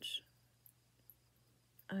Coach.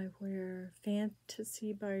 I wear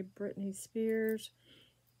Fantasy by Britney Spears.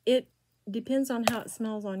 It depends on how it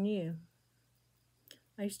smells on you.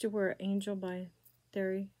 I used to wear Angel by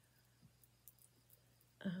Theory.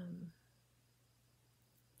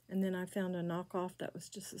 And then I found a knockoff that was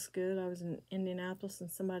just as good. I was in Indianapolis and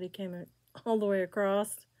somebody came all the way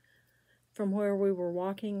across. from where we were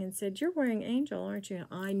walking and said, "You're wearing Angel, aren't you?"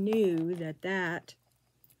 I knew that that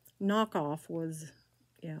knockoff was,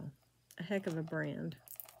 yeah, a heck of a brand.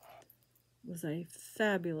 It was a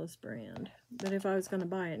fabulous brand. But if I was going to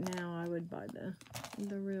buy it now, I would buy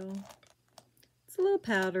the real. It's a little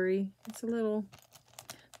powdery. It's a little,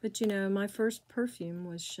 but you know, my first perfume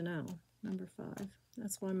was Chanel, number 5.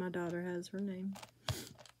 That's why my daughter has her name.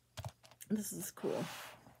 This is cool.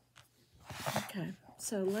 Okay,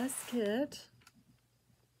 so let's get,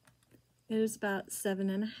 it is about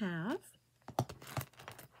 7.5.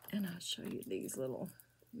 And I'll show you these little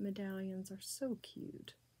medallions are so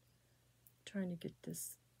cute. I'm trying to get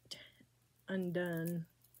this undone.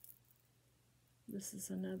 This is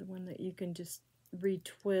another one that you can just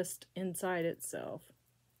retwist inside itself.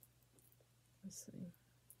 Let's see.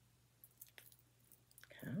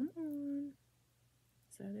 Come on.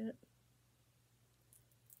 Is that it?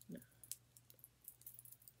 No.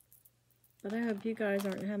 But I hope you guys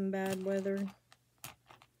aren't having bad weather.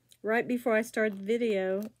 Right before I started the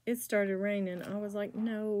video, it started raining. I was like,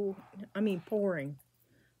 no. I mean, pouring.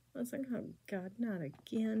 I was like, oh, God, not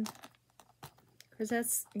again. Because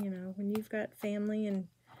that's, you know, when you've got family and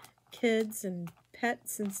kids and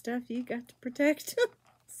pets and stuff, you got to protect them.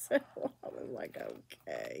 So I was like,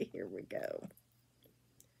 okay, here we go.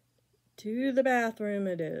 To the bathroom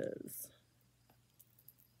it is.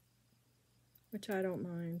 Which I don't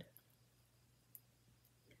mind.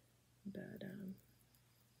 But,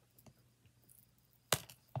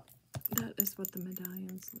 that is what the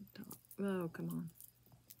medallions looked like. Oh, come on.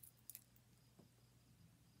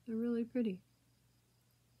 They're really pretty.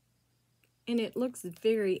 And it looks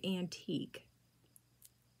very antique.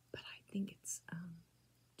 But I think it's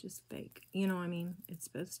just fake. You know what I mean? It's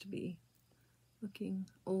supposed to be looking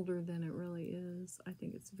older than it really is. I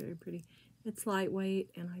think it's very pretty. It's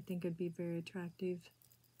lightweight, and I think it'd be very attractive.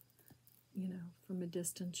 You know, from a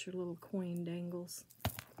distance, your little coin dangles.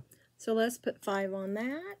 So let's put 5 on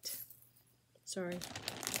that. Sorry,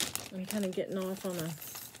 I'm kind of getting off on a,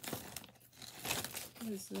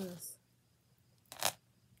 what is this?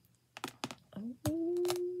 Oh,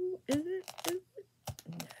 is it? Is it?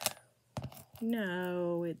 No.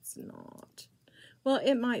 No, it's not. Well,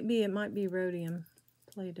 it might be rhodium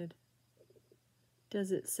plated.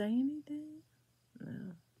 Does it say anything?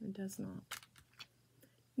 No, it does not.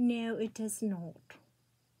 No, it does not.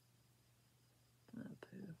 Oh,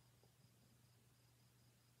 poo.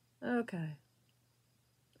 Okay.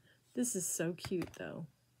 This is so cute, though.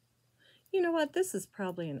 You know what? This is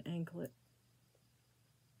probably an anklet.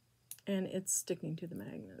 And it's sticking to the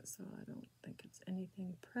magnet, so I don't think it's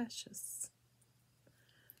anything precious.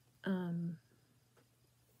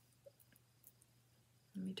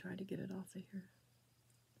 Let me try to get it off of here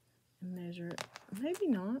and measure it. Maybe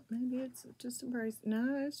not. Maybe it's just a bracelet.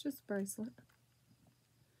 No, it's just a bracelet.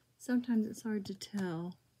 Sometimes it's hard to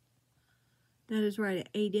tell. That is right. At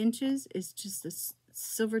 8 inches, it's just a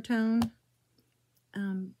silver tone.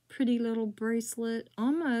 Pretty little bracelet.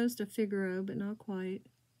 Almost a Figaro, but not quite.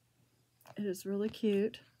 It is really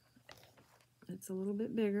cute. It's a little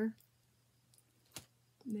bit bigger.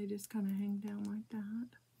 They just kind of hang down like that.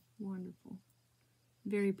 Wonderful.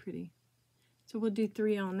 Very pretty. So we'll do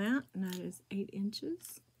 3 on that, and that is 8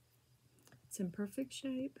 inches. It's in perfect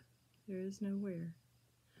shape. There is no wear.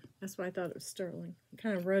 That's why I thought it was sterling.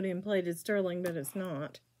 Kind of rhodium plated sterling, but it's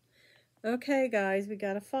not. Okay, guys, we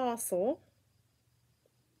got a fossil.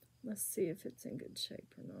 Let's see if it's in good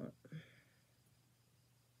shape or not.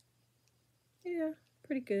 Yeah,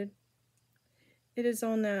 pretty good. It is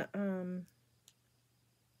on that,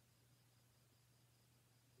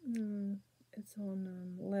 it's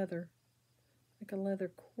on leather, like a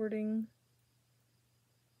leather cording.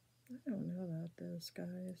 I don't know about this,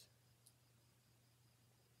 guys.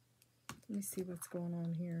 Let me see what's going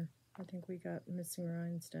on here. I think we got missing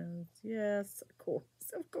rhinestones. Yes, of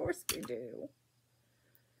course we do.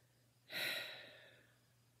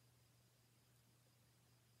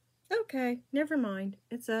 Okay, never mind.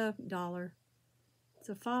 It's $1. It's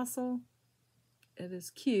a fossil. It is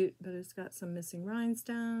cute, but it's got some missing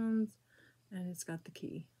rhinestones, and it's got the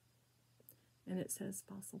key. And it says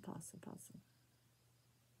fossil, fossil, fossil.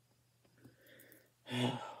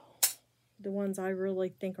 The ones I really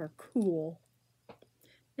think are cool.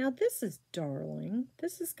 Now this is darling.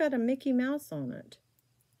 This has got a Mickey Mouse on it.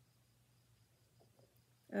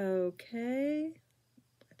 Okay.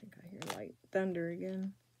 I think I hear like thunder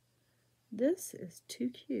again. This is too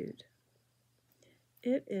cute.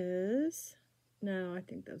 It is, no, I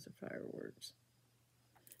think those are fireworks.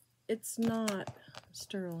 It's not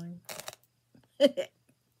sterling. It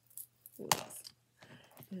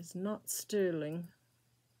is not sterling.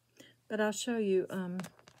 But I'll show you.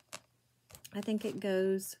 I think it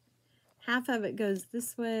goes, half of it goes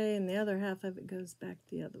this way and the other half of it goes back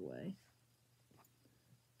the other way.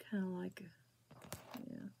 Kind of like,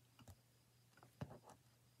 yeah.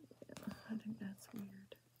 I think that's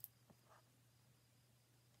weird.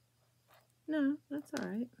 No, that's all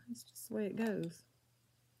right. That's just the way it goes.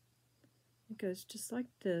 It goes just like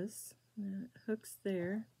this. And it hooks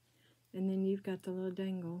there. And then you've got the little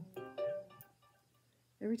dangle.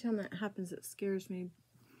 Every time that happens, it scares me.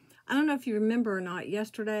 I don't know if you remember or not,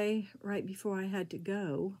 yesterday, right before I had to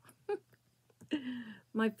go,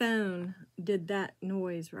 my phone did that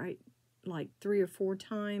noise, right? Like 3 or 4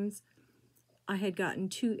 times. I had gotten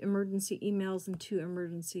 2 emergency emails and 2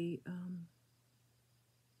 emergency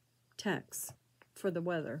texts for the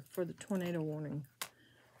weather, for the tornado warning.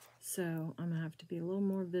 So I'm going to have to be a little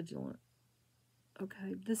more vigilant.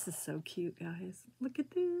 Okay, this is so cute, guys. Look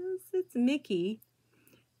at this. It's Mickey.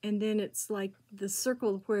 And then it's like the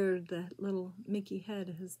circle where the little Mickey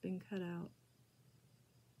head has been cut out.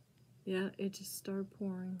 Yeah, it just started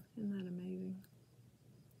pouring. Isn't that amazing?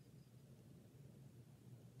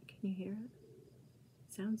 Can you hear it?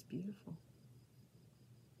 Sounds beautiful.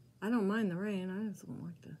 I don't mind the rain. I just don't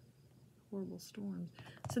like the horrible storms.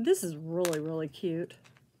 So this is really, really cute.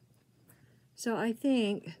 So I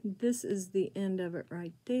think this is the end of it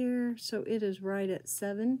right there. So it is right at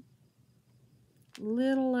 7.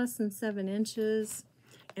 Little less than 7 inches.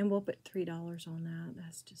 And we'll put $3 on that.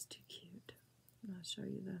 That's just too cute. I'll show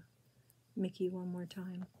you the Mickey one more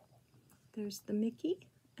time. There's the Mickey,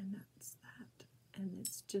 and that's that. And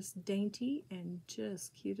it's just dainty and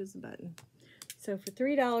just cute as a button. So for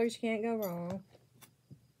 $3, you can't go wrong.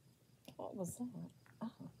 What was that?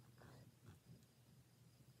 Oh.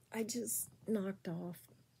 I just knocked off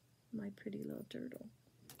my pretty little turtle.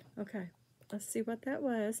 Okay, let's see what that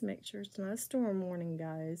was. Make sure it's not a storm warning,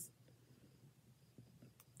 guys.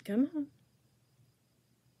 Come on.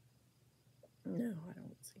 No, I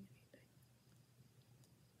don't see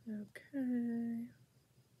anything. Okay.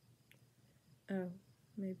 Oh,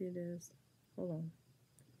 maybe it is. Hold on.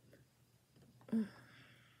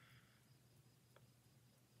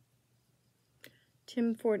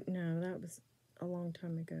 Tim Ford, no, that was a long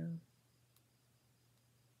time ago.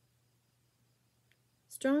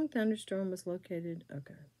 Strong thunderstorm was located,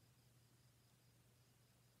 okay.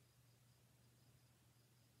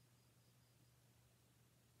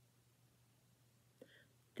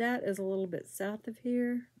 That is a little bit south of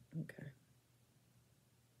here. Okay.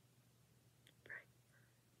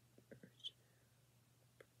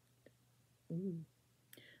 Ooh.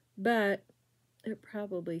 But it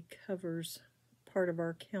probably covers part of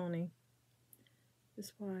our county.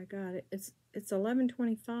 That's why I got it. It's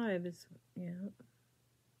 11:25. It's, yeah.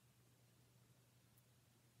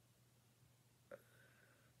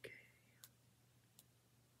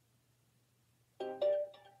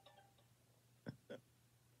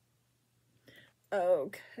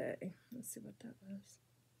 Okay, let's see what that was.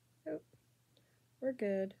 Oh, we're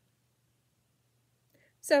good.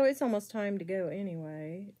 So it's almost time to go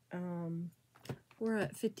anyway. We're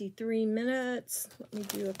at 53 minutes. Let me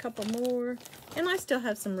do a couple more. And I still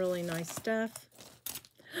have some really nice stuff.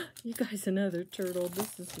 You guys, another turtle.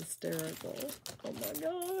 This is hysterical. Oh my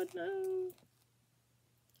God, no.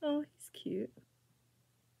 Oh, he's cute.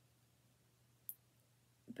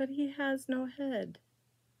 But he has no head.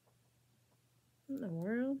 What in the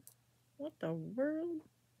world? What the world?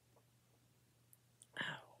 Ow.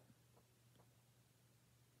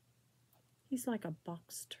 He's like a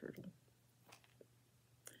box turtle.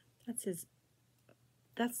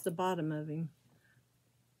 That's the bottom of him.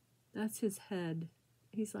 That's his head.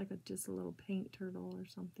 He's like just a little paint turtle or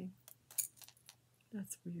something.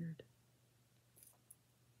 That's weird.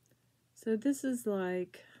 So this is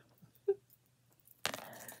like,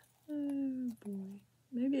 oh boy.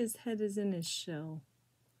 Maybe his head is in his shell.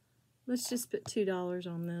 Let's just put $2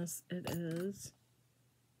 on this. It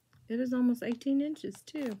is almost 18 inches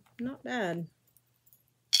too. Not bad.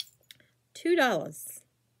 $2.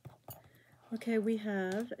 Okay, we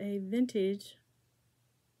have a vintage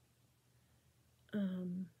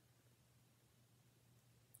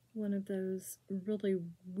one of those really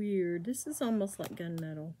weird. This is almost like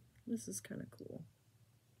gunmetal. This is kind of cool.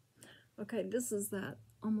 Okay, this is that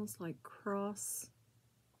almost like cross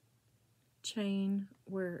chain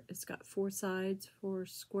where it's got 4 sides, 4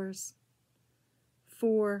 squares,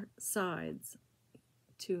 4 sides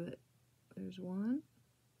to it. There's 1,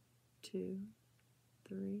 2,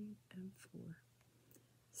 3, and 4.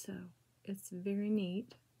 So it's very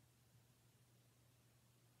neat.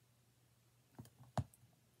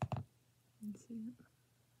 You can see it.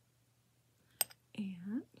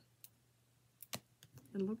 And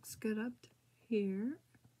It looks good up to here.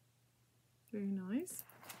 Very nice.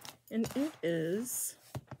 And it is,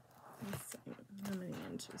 let's see, how many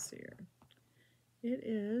inches here? It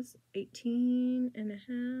is 18 and a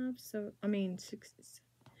half, so, I mean, 60,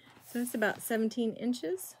 so that's about 17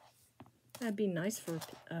 inches. That'd be nice for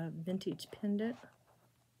a vintage pendant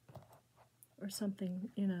or something,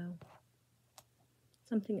 you know,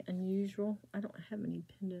 something unusual. I don't have any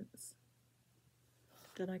pendants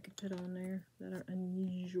that I could put on there that are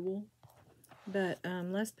unusual. But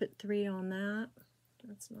let's put 3 on that.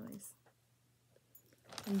 That's nice.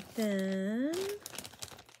 And then,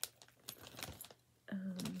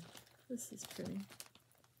 this is pretty.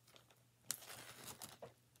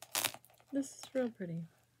 This is real pretty.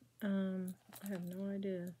 I have no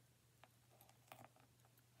idea.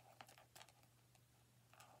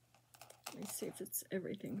 Let me see if it's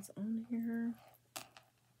everything's on here.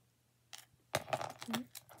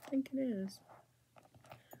 I think it is.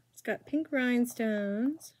 It's got pink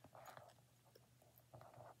rhinestones.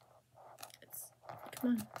 Come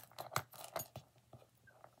on.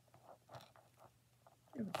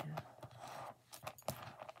 There we go.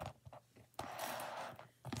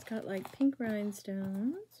 It's got like pink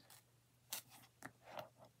rhinestones.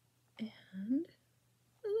 And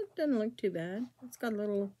it doesn't look too bad. It's got a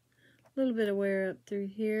little bit of wear up through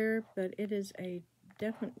here, but it is a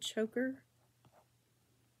definite choker.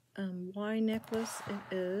 Y necklace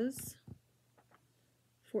it is.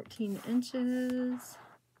 14 inches.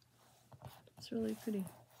 It's really pretty.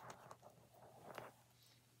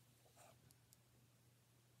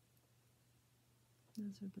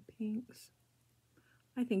 Those are the pinks.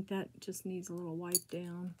 I think that just needs a little wipe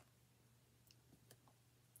down.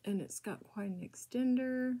 And it's got quite an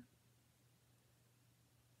extender.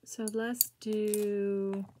 So let's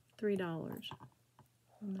do $3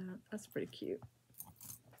 on that. That's pretty cute.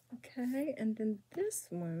 Okay, and then this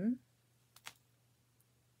one.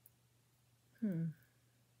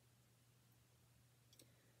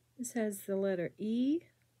 This has the letter E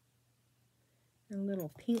and a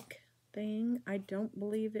little pink thing. I don't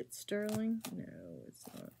believe it's sterling. No, it's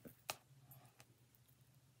not.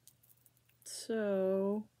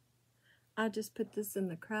 So I just put this in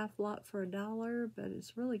the craft lot for $1, but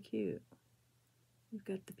it's really cute. You've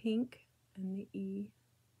got the pink and the E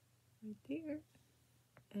right there,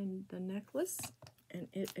 and the necklace, and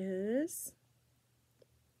it is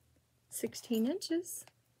 16 inches.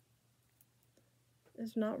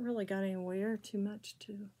 It's not really got any wear too much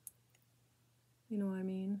to, you know what I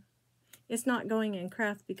mean? It's not going in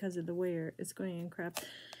craft because of the wear. It's going in craft.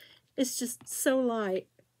 It's just so light.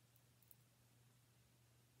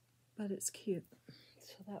 But it's cute.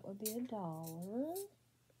 So that would be $1.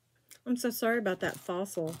 I'm so sorry about that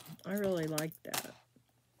fossil. I really like that.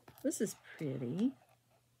 This is pretty.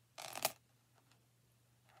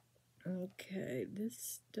 Okay,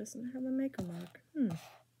 this doesn't have a maker mark.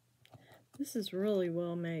 This is really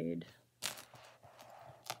well made.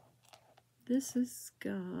 This has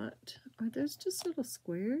got, are those just little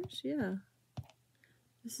squares? Yeah.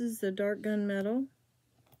 This is the dark gunmetal.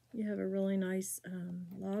 You have a really nice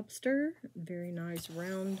lobster, very nice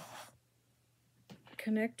round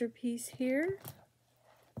connector piece here.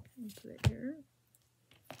 Put it here.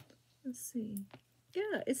 Let's see.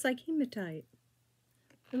 Yeah, it's like hematite.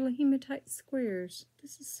 Little hematite squares.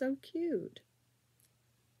 This is so cute.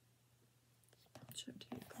 I'll show it to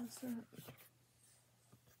you close up.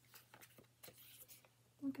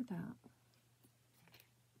 Look at that.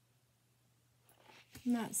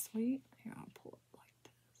 Isn't that sweet? Here, I'll pull it like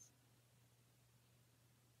this.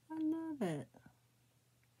 I love it.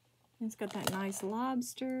 And it's got that nice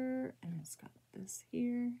lobster, and it's got this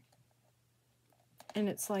here. And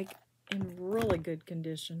it's like in really good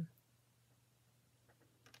condition.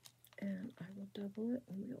 And I will double it,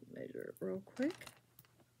 and we'll measure it real quick.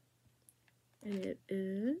 And it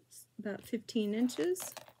is about 15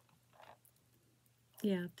 inches.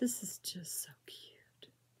 Yeah, this is just so cute.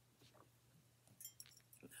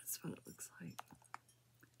 That's what it looks like.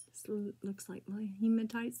 This looks like little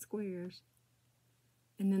hematite squares.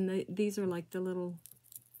 And then these are like the little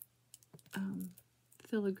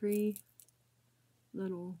filigree,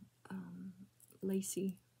 little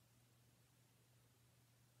lacy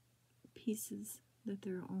pieces that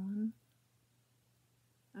they're on.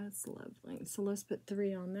 That's lovely. So let's put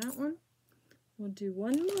 3 on that one. We'll do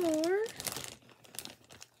one more.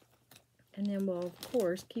 And then we'll, of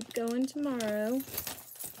course, keep going tomorrow.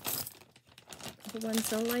 If it wasn't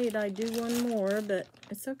so late, I'd do one more, but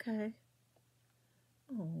it's okay.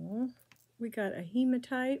 Oh, we got a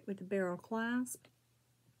hematite with a barrel clasp.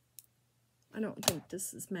 I don't think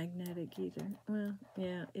this is magnetic either. Well,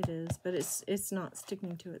 yeah, it is, but it's not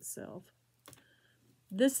sticking to itself.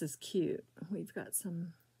 This is cute. We've got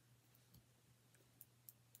some,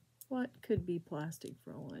 what could be plastic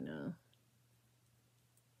for all I know.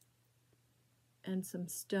 And some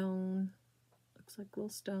stone. Looks like little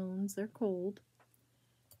stones. They're cold.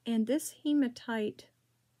 And this hematite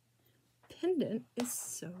pendant is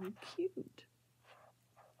so cute.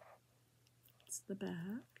 It's the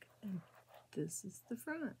back, and this is the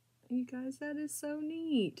front. You guys, that is so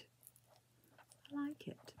neat. I like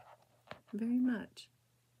it very much.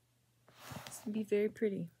 This would be very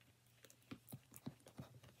pretty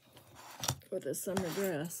with a summer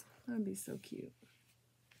dress. That would be so cute.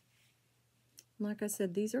 Like I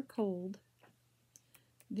said, these are cold.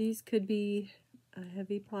 These could be a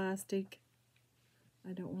heavy plastic.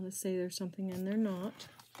 I don't want to say there's something in there not.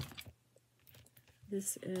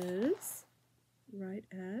 This is right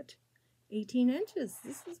at 18 inches.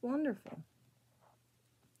 This is wonderful.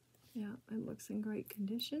 Yeah, it looks in great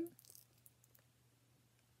condition.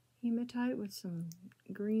 Hematite with some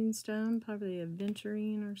green stone, probably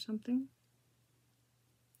aventurine or something.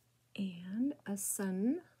 And a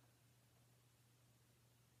sun.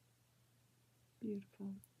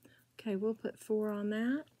 Beautiful. Okay, we'll put 4 on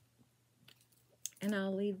that. And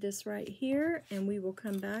I'll leave this right here, and we will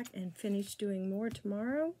come back and finish doing more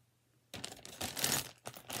tomorrow.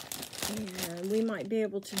 And we might be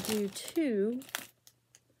able to do 2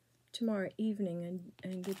 tomorrow evening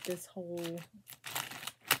and get this whole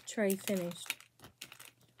tray finished.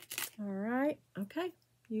 All right, okay.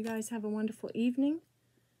 You guys have a wonderful evening.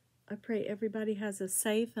 I pray everybody has a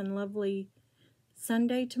safe and lovely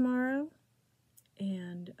Sunday tomorrow.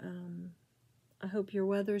 And I hope your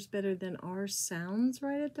weather's better than ours sounds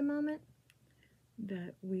right at the moment.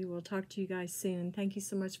 But we will talk to you guys soon. Thank you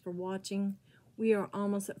so much for watching. We are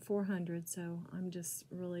almost at 400, so I'm just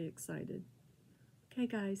really excited. Okay,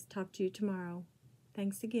 guys, talk to you tomorrow.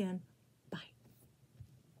 Thanks again.